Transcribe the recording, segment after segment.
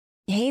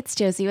Hey, it's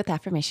Josie with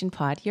Affirmation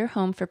Pod, your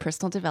home for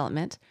personal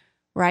development,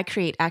 where I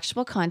create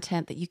actionable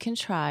content that you can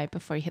try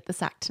before you hit the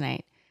sack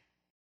tonight.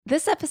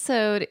 This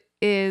episode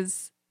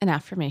is an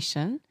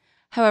affirmation.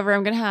 However,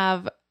 I'm going to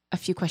have a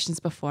few questions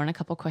before and a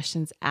couple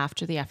questions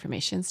after the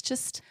affirmations,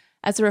 just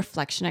as a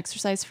reflection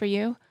exercise for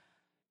you.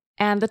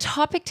 And the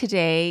topic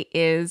today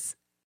is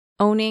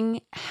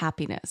owning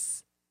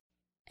happiness.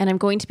 And I'm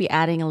going to be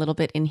adding a little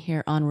bit in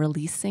here on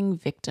releasing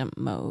victim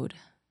mode.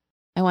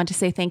 I want to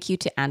say thank you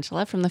to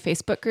Angela from the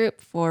Facebook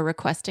group for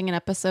requesting an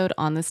episode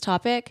on this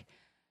topic.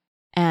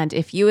 And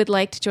if you would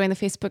like to join the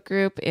Facebook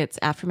group, it's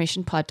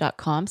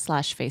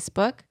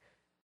affirmationpod.com/Facebook.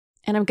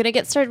 And I'm going to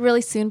get started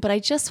really soon, but I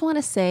just want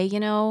to say,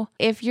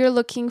 if you're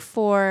looking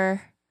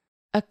for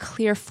a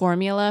clear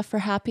formula for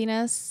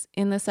happiness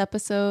in this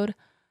episode,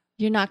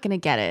 you're not going to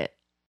get it.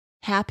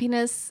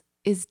 Happiness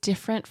is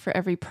different for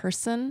every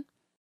person,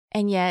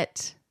 and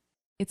yet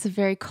it's a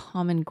very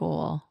common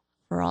goal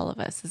for all of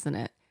us, isn't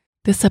it?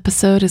 This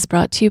episode is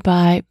brought to you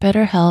by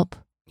BetterHelp.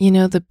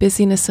 The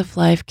busyness of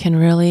life can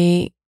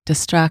really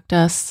distract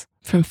us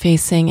from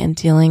facing and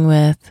dealing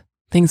with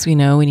things we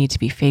know we need to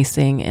be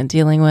facing and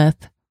dealing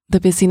with.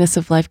 The busyness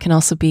of life can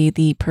also be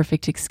the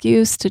perfect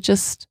excuse to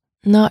just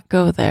not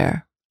go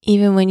there,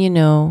 even when you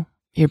know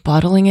you're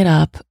bottling it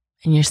up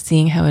and you're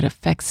seeing how it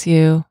affects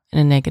you in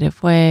a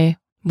negative way.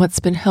 What's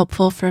been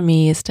helpful for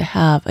me is to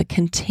have a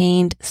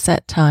contained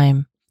set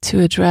time to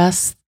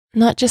address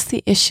not just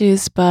the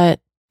issues, but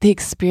the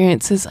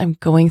experiences I'm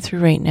going through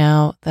right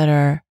now that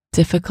are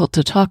difficult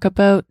to talk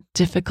about,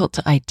 difficult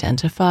to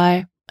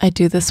identify. I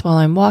do this while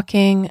I'm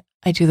walking.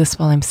 I do this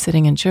while I'm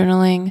sitting and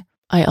journaling.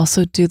 I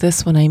also do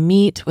this when I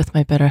meet with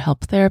my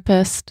BetterHelp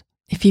therapist.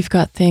 If you've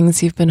got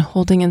things you've been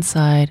holding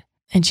inside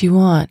and you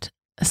want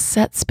a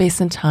set space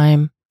and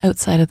time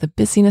outside of the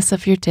busyness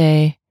of your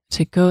day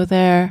to go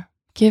there,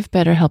 give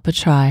BetterHelp a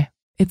try.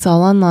 It's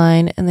all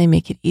online and they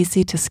make it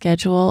easy to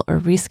schedule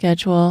or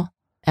reschedule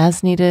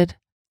as needed.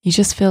 You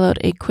just fill out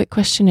a quick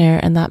questionnaire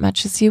and that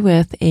matches you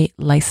with a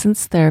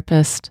licensed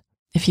therapist.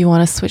 If you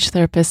want to switch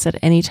therapists at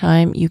any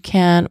time, you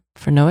can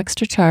for no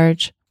extra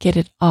charge. Get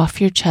it off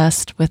your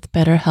chest with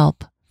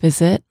BetterHelp.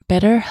 Visit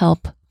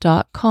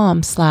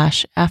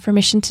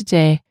betterhelp.com/affirmation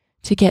today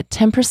to get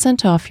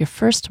 10% off your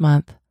first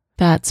month.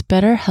 That's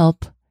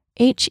BetterHelp,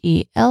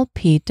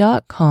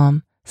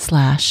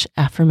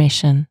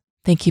 HELP.com/affirmation.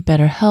 Thank you,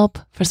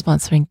 BetterHelp, for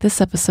sponsoring this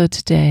episode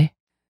today.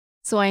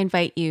 So I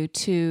invite you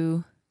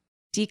to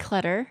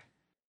declutter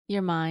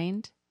your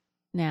mind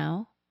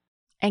now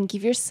and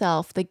give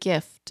yourself the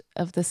gift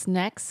of this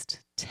next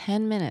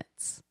 10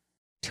 minutes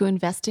to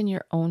invest in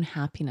your own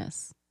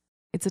happiness.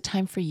 It's a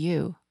time for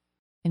you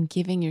and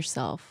giving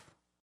yourself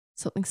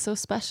something so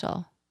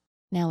special.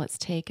 Now let's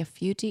take a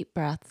few deep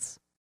breaths.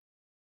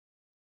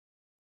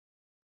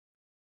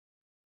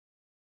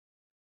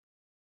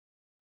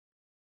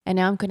 And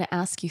now I'm going to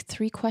ask you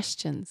 3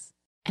 questions,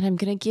 and I'm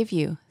going to give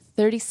you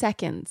 30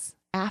 seconds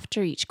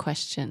after each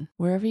question,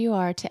 wherever you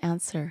are, to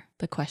answer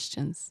the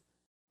questions.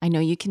 I know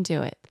you can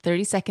do it.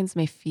 30 seconds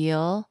may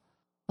feel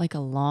like a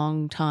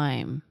long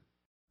time,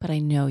 but I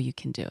know you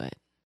can do it.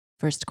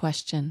 First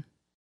question: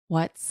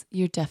 what's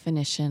your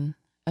definition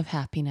of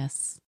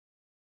happiness?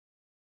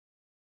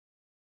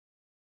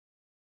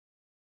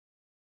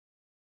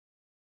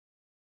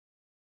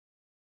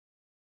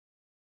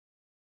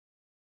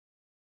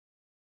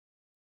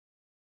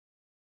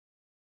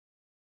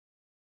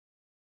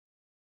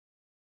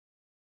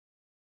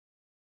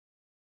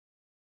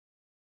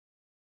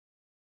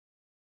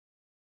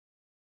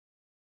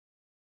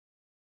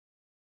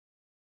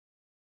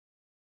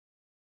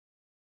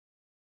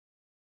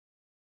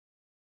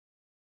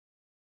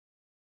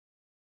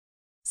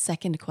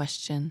 Second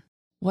question: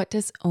 what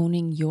does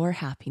owning your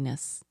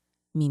happiness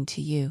mean to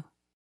you?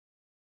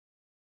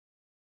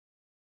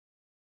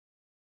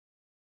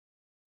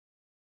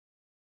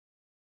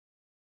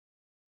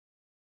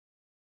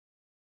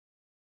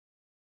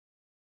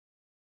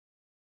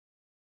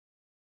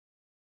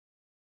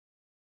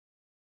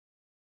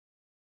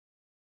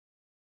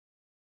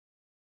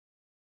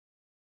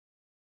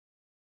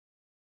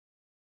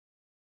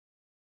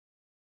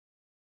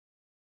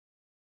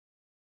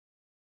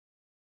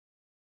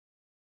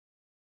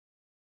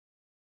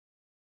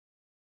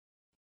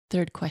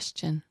 Third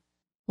question: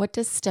 what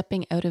does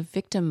stepping out of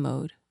victim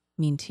mode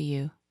mean to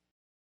you?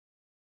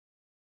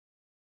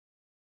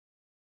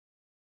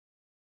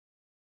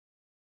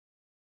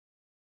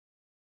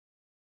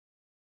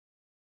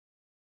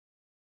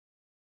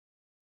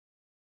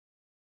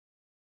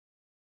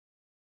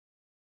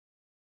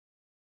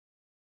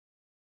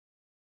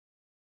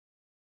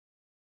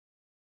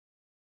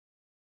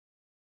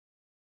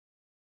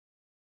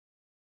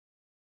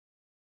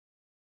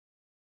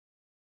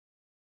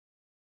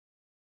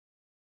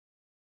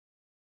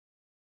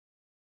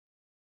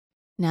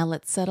 Now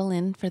let's settle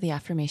in for the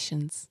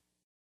affirmations.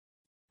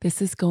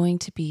 This is going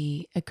to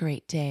be a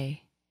great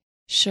day.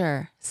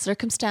 Sure,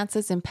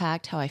 circumstances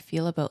impact how I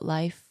feel about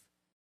life,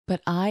 but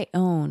I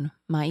own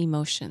my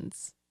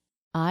emotions.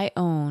 I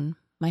own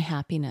my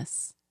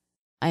happiness.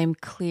 I am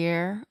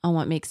clear on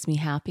what makes me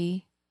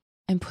happy.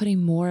 I'm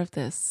putting more of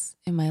this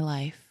in my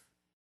life.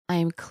 I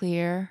am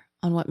clear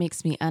on what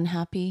makes me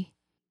unhappy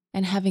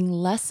and having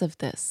less of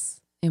this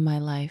in my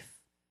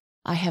life.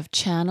 I have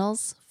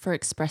channels for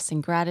expressing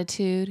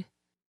gratitude,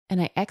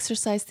 and I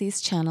exercise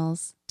these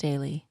channels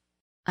daily.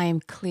 I am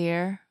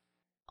clear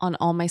on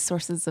all my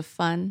sources of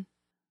fun.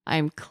 I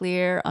am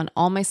clear on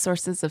all my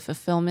sources of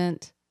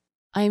fulfillment.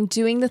 I am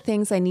doing the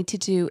things I need to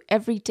do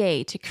every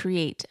day to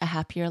create a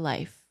happier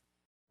life.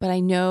 But I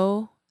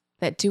know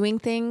that doing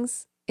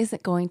things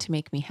isn't going to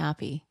make me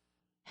happy.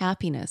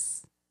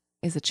 Happiness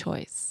is a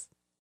choice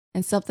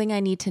and something I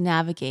need to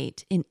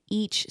navigate in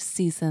each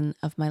season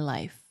of my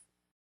life.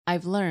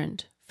 I've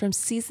learned from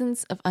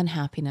seasons of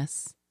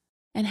unhappiness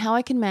and how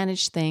I can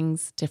manage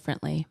things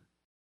differently.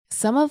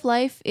 Some of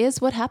life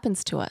is what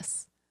happens to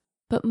us,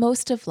 but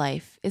most of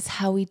life is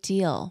how we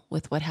deal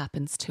with what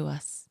happens to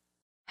us.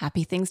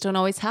 Happy things don't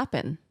always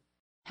happen.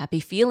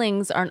 Happy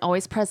feelings aren't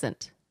always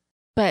present.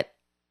 But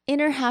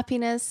inner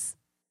happiness,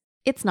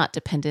 it's not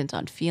dependent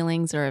on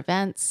feelings or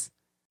events.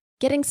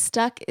 Getting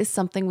stuck is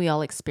something we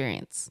all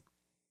experience.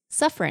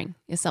 Suffering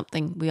is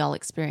something we all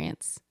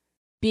experience.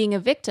 Being a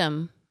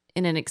victim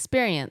in an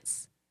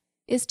experience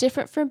is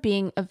different from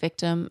being a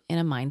victim in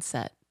a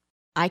mindset.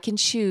 I can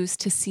choose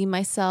to see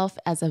myself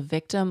as a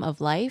victim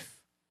of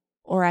life,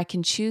 or I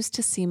can choose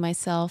to see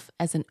myself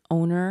as an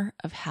owner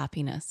of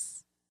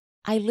happiness.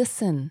 I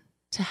listen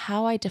to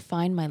how I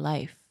define my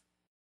life,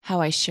 how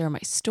I share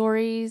my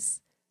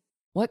stories,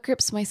 what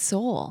grips my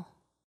soul,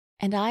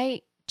 and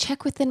I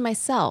check within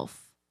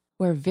myself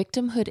where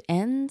victimhood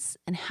ends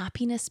and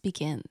happiness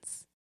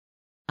begins.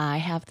 I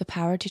have the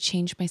power to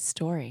change my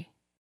story,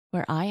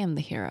 where I am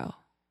the hero,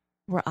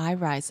 where I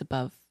rise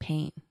above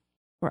pain,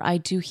 where I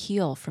do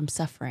heal from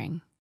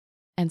suffering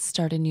and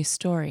start a new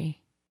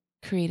story,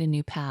 create a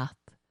new path.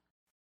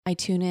 I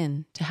tune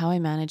in to how I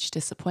manage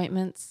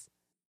disappointments.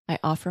 I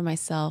offer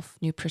myself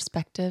new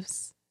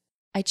perspectives.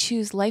 I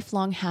choose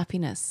lifelong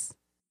happiness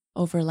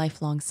over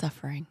lifelong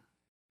suffering.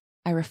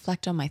 I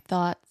reflect on my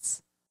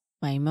thoughts,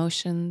 my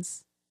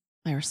emotions,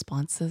 my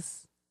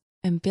responses,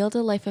 and build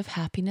a life of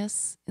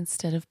happiness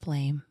instead of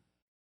blame.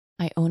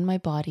 I own my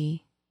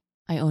body.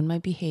 I own my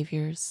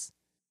behaviors.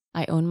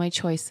 I own my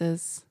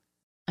choices.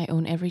 I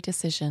own every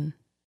decision.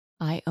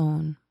 I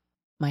own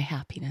my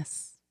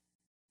happiness.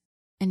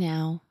 And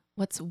now,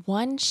 what's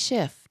one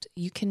shift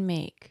you can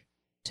make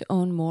to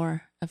own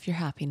more of your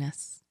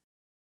happiness?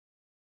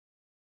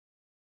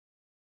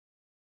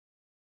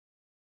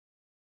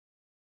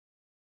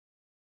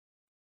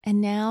 And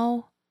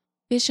now,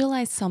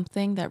 visualize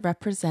something that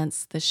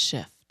represents this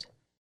shift,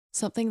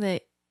 something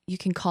that you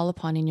can call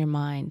upon in your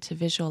mind to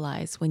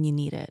visualize when you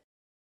need it,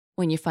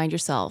 when you find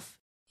yourself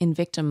in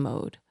victim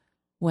mode,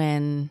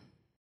 when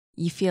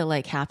you feel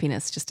like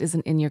happiness just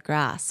isn't in your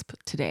grasp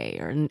today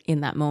or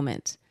in that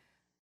moment.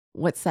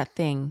 What's that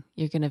thing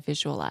you're going to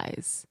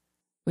visualize,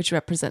 which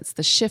represents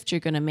the shift you're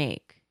going to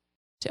make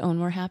to own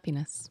more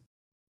happiness?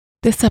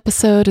 This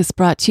episode is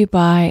brought to you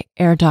by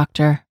Air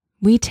Doctor.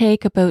 We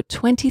take about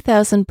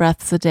 20,000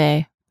 breaths a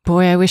day.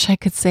 Boy, I wish I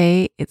could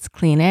say it's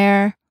clean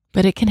air,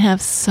 but it can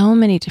have so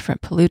many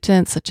different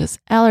pollutants such as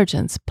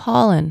allergens,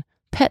 pollen,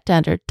 pet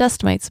dander,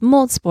 dust mites,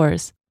 mold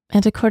spores.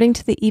 And according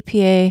to the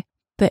EPA,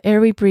 the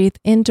air we breathe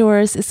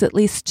indoors is at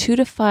least 2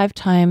 to 5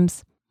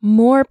 times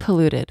more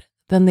polluted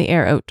than the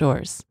air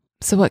outdoors.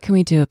 So what can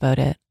we do about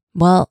it?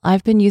 Well,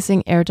 I've been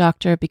using Air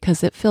Doctor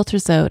because it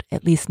filters out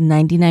at least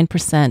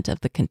 99% of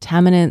the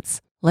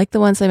contaminants, like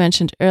the ones I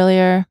mentioned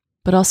earlier,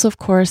 but also, of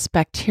course,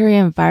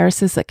 bacteria and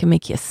viruses that can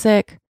make you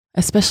sick,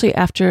 especially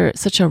after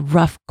such a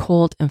rough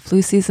cold and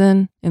flu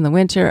season in the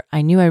winter.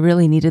 I knew I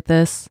really needed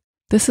this.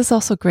 This is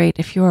also great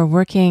if you are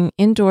working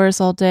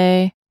indoors all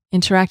day,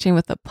 interacting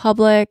with the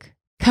public.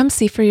 Come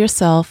see for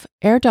yourself.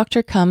 Air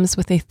Doctor comes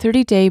with a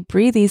 30-day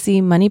breathe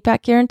easy money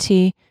back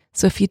guarantee.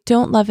 So if you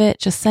don't love it,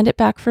 just send it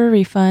back for a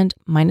refund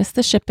minus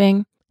the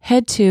shipping.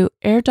 Head to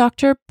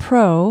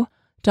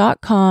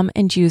airdoctorpro.com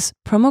and use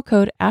promo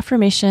code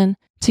AFFIRMATION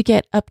to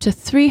get up to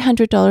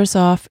 $300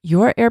 off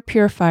your air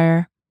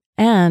purifier.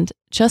 And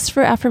just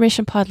for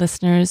Affirmation Pod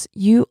listeners,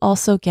 you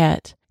also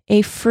get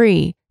a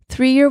free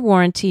 3-year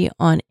warranty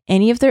on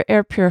any of their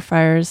air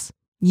purifiers.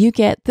 You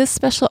get this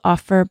special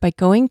offer by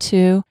going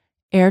to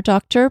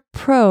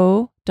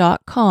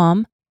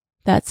airdoctorpro.com.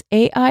 That's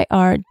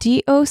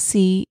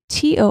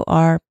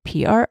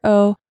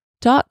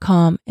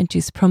airdoctorpro.com and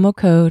use promo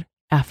code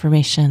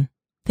AFFIRMATION.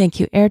 Thank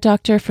you, Air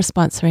Doctor, for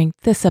sponsoring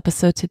this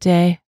episode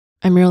today.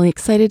 I'm really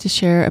excited to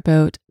share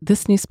about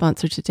this new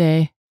sponsor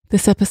today.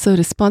 This episode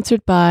is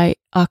sponsored by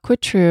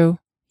AquaTrue.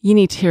 You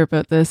need to hear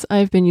about this.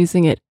 I've been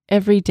using it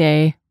every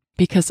day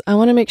because I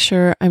want to make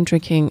sure I'm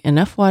drinking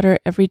enough water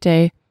every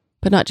day,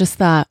 but not just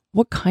that.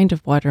 What kind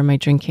of water am I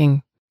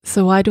drinking?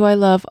 So why do I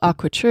love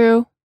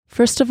AquaTrue?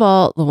 First of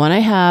all, the one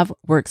I have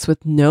works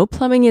with no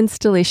plumbing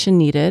installation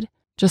needed.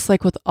 Just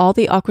like with all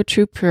the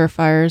AquaTrue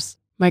purifiers,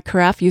 my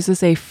carafe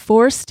uses a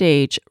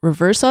 4-stage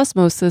reverse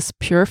osmosis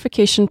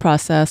purification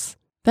process.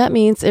 That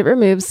means it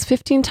removes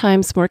 15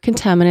 times more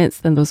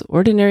contaminants than those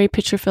ordinary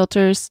pitcher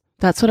filters.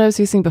 That's what I was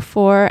using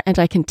before, and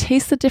I can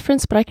taste the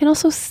difference, but I can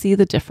also see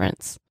the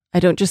difference. I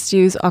don't just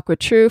use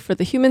AquaTrue for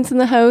the humans in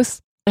the house.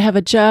 I have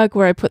a jug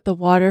where I put the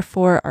water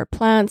for our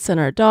plants and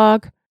our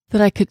dog,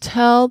 that I could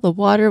tell the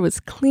water was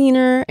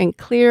cleaner and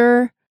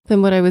clearer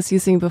than what I was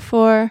using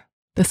before.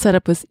 The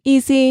setup was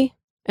easy,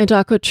 and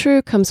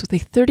AquaTrue comes with a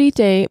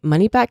 30-day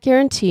money-back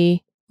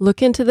guarantee.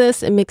 Look into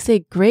this. It makes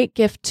a great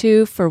gift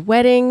too for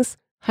weddings,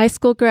 high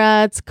school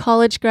grads,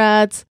 college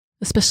grads,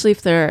 especially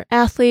if they're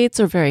athletes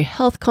or very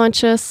health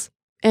conscious.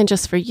 And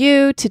just for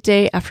you,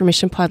 today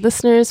Affirmation Pod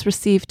listeners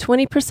receive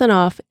 20%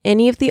 off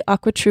any of the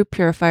AquaTrue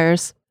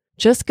purifiers.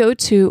 Just go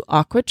to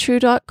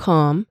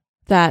aquatrue.com,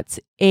 that's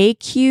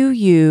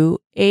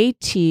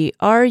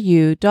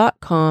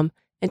AQUATRU.com,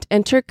 and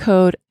enter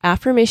code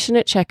AFFIRMATION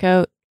at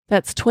checkout.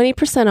 That's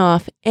 20%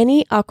 off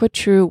any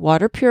AquaTrue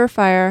water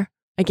purifier.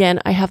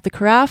 Again, I have the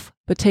carafe,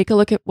 but take a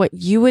look at what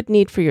you would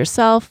need for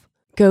yourself.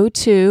 Go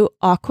to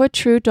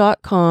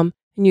aquatrue.com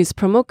and use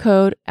promo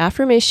code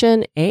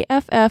AFFIRMATION,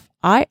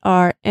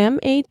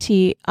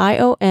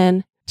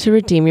 AFFIRMATION, to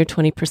redeem your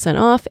 20%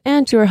 off,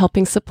 and you are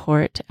helping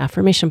support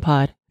Affirmation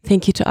Pod.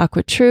 Thank you to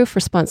AquaTrue for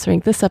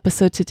sponsoring this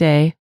episode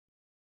today.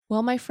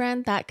 Well, my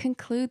friend, that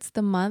concludes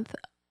the month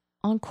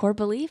on core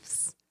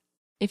beliefs.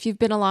 If you've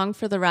been along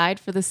for the ride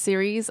for the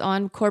series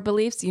on core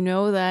beliefs, you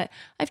know that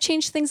I've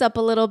changed things up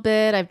a little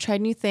bit. I've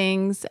tried new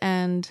things,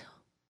 and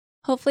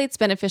hopefully it's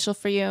beneficial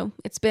for you.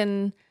 It's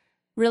been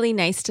really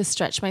nice to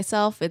stretch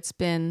myself. It's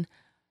been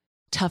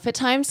tough at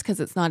times because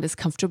it's not as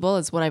comfortable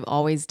as what I've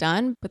always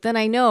done. But then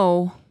I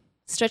know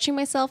stretching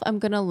myself, I'm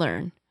going to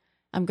learn.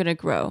 I'm going to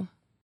grow.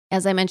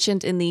 As I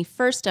mentioned in the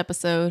first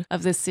episode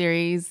of this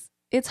series,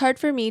 it's hard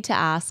for me to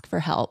ask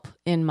for help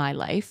in my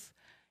life.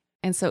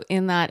 And so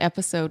in that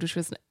episode, which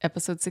was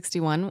episode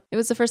 61, it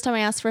was the first time I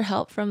asked for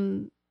help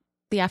from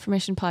the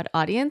Affirmation Pod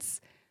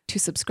audience to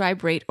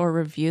subscribe, rate, or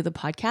review the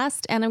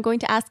podcast. And I'm going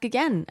to ask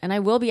again, and I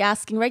will be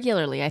asking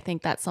regularly. I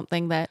think that's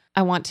something that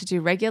I want to do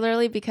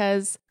regularly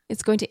because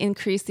it's going to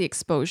increase the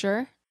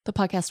exposure the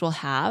podcast will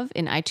have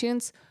in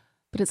iTunes,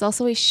 but it's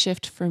also a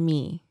shift for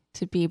me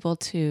to be able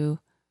to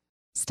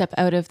step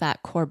out of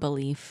that core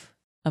belief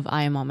of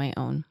I am on my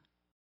own.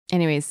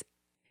 Anyways,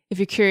 if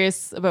you're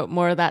curious about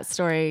more of that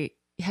story,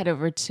 head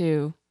over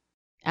to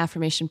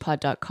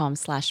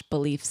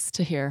affirmationpod.com/beliefs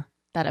to hear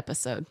that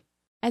episode.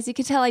 As you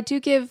can tell, I do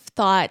give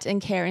thought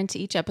and care into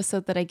each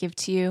episode that I give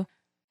to you.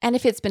 And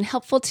if it's been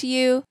helpful to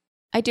you,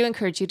 I do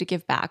encourage you to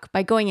give back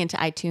by going into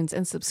iTunes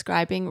and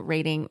subscribing,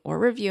 rating, or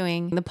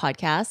reviewing the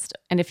podcast.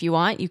 And if you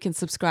want, you can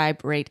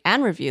subscribe, rate,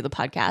 and review the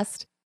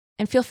podcast.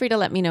 And feel free to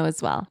let me know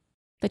as well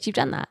that you've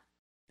done that.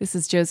 This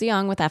is Josie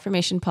Young with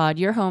Affirmation Pod,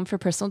 your home for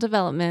personal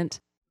development.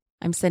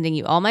 I'm sending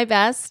you all my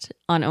best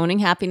on owning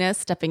happiness,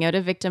 stepping out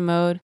of victim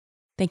mode.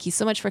 Thank you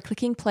so much for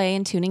clicking play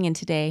and tuning in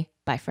today.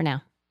 Bye for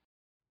now.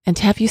 And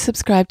have you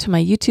subscribed to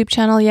my YouTube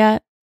channel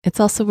yet? It's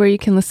also where you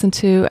can listen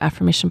to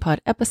Affirmation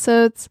Pod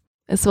episodes,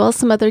 as well as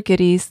some other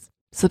goodies.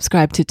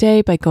 Subscribe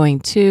today by going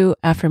to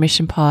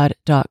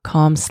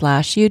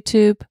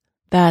affirmationpod.com/YouTube.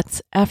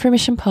 That's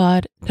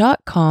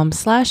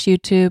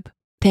affirmationpod.com/YouTube.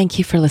 Thank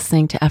you for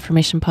listening to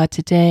Affirmation Pod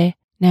today.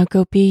 Now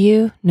go be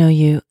you, know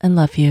you, and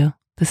love you.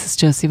 This is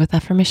Josie with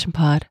Affirmation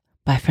Pod.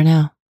 Bye for now.